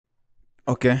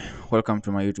Okay, welcome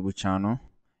to my YouTube channel.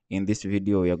 In this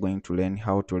video, we are going to learn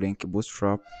how to link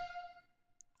Bootstrap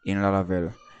in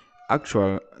Laravel.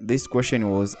 This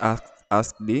question was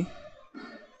asked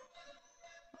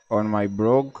on my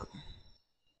blog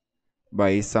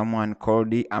by someone called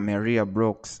Ameria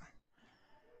Brooks.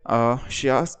 She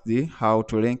asked how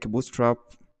to link Bootstrap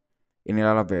in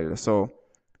Laravel. So,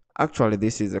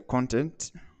 this is the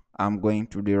content I'm going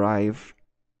to derive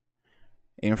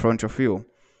in front of you.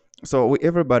 So,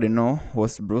 everybody know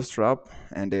what's Bootstrap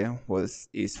and what's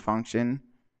its function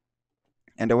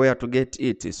and where to get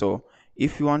it. So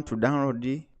if you want to download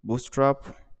the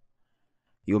Bootstrap,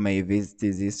 you may visit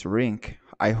this link.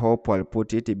 I hope I'll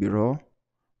put it below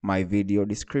my video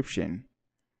description.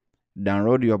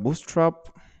 Download your Bootstrap,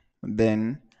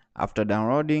 then after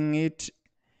downloading it,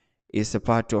 it's a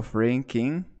part of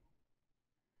ranking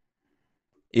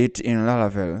it in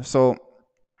Laravel. So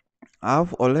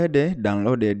I've already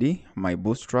downloaded my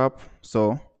Bootstrap,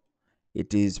 so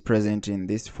it is present in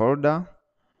this folder.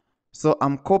 So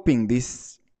I'm copying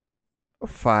this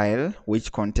file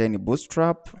which contains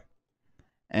Bootstrap,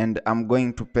 and I'm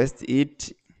going to paste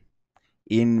it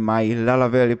in my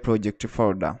Laravel project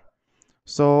folder.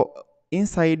 So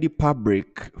inside the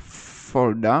public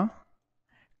folder,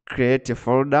 create a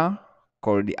folder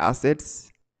called the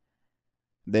assets.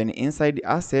 Then inside the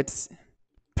assets,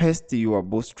 paste your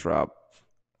Bootstrap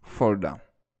folder.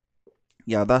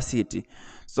 Yeah, that's it.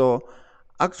 So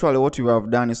what we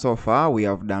have done so far, we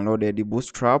have downloaded the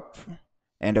Bootstrap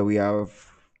and we have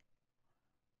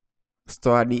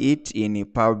stored it in a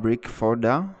public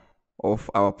folder of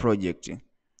our project.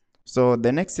 So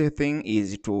the next thing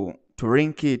is to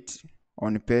link it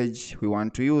on page we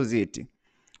want to use it.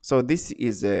 So this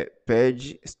is a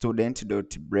page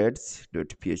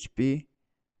student.breads.php.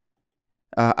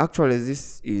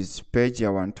 This is page I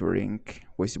want to link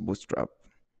with Bootstrap.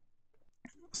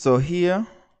 So here,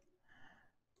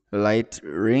 light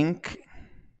link,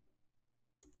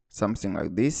 something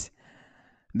like this.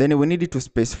 Then we need to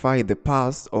specify the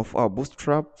path of our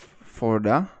Bootstrap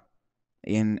folder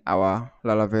in our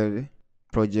Laravel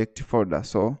project folder.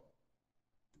 So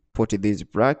put these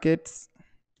brackets,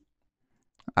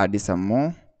 add some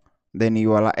more, then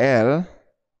URL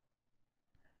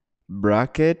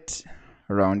bracket,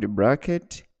 round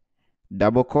bracket,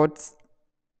 double quotes,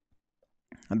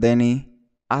 then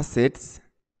assets,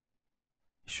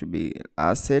 should be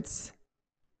assets,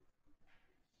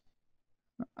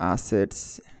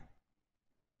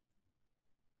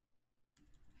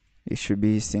 it should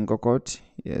be single quote,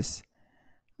 yes,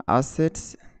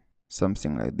 assets,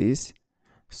 something like this,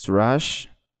 slash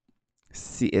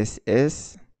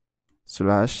css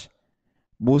slash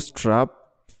bootstrap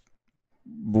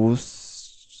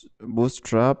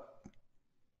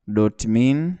dot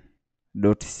min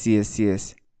dot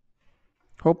css.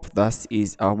 Hope that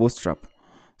is our Bootstrap.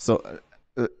 So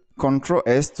Control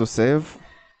S to save,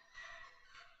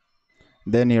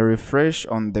 then you refresh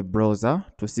on the browser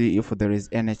to see if there is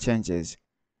any changes.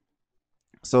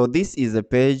 So this is a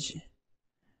page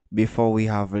before we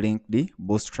have linked the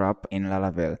Bootstrap in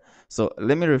Laravel. So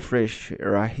let me refresh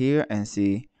right here and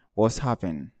see what's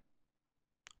happened.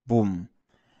 Boom.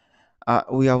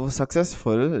 We have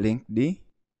successfully linked the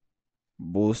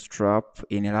Bootstrap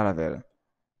in Laravel.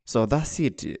 So that's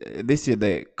it. This is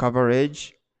the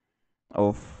coverage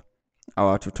of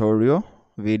our tutorial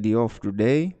video of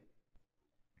today.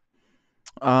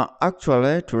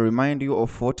 To remind you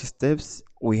of what steps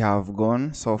we have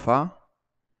gone so far.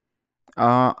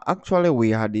 We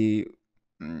had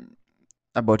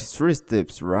about 3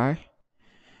 steps, right?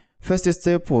 First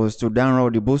step was to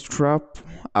download the Bootstrap.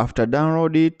 After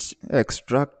download it,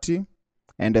 extract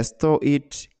and store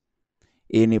it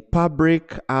in a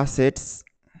public assets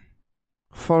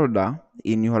folder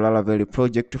in your Laravel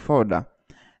project folder.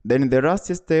 Then the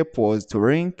last step was to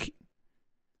link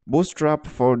Bootstrap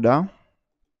folder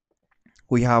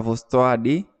we have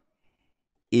stored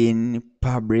in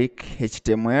public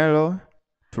HTML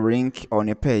to link on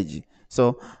a page.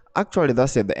 So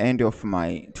that's at the end of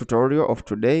my tutorial of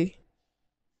today.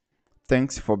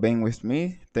 Thanks for being with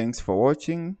me. Thanks for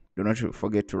watching. Do not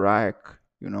forget to like,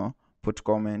 put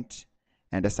comment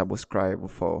and subscribe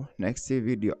for next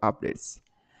video updates.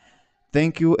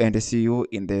 Thank you and see you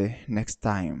in the next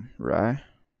time, right?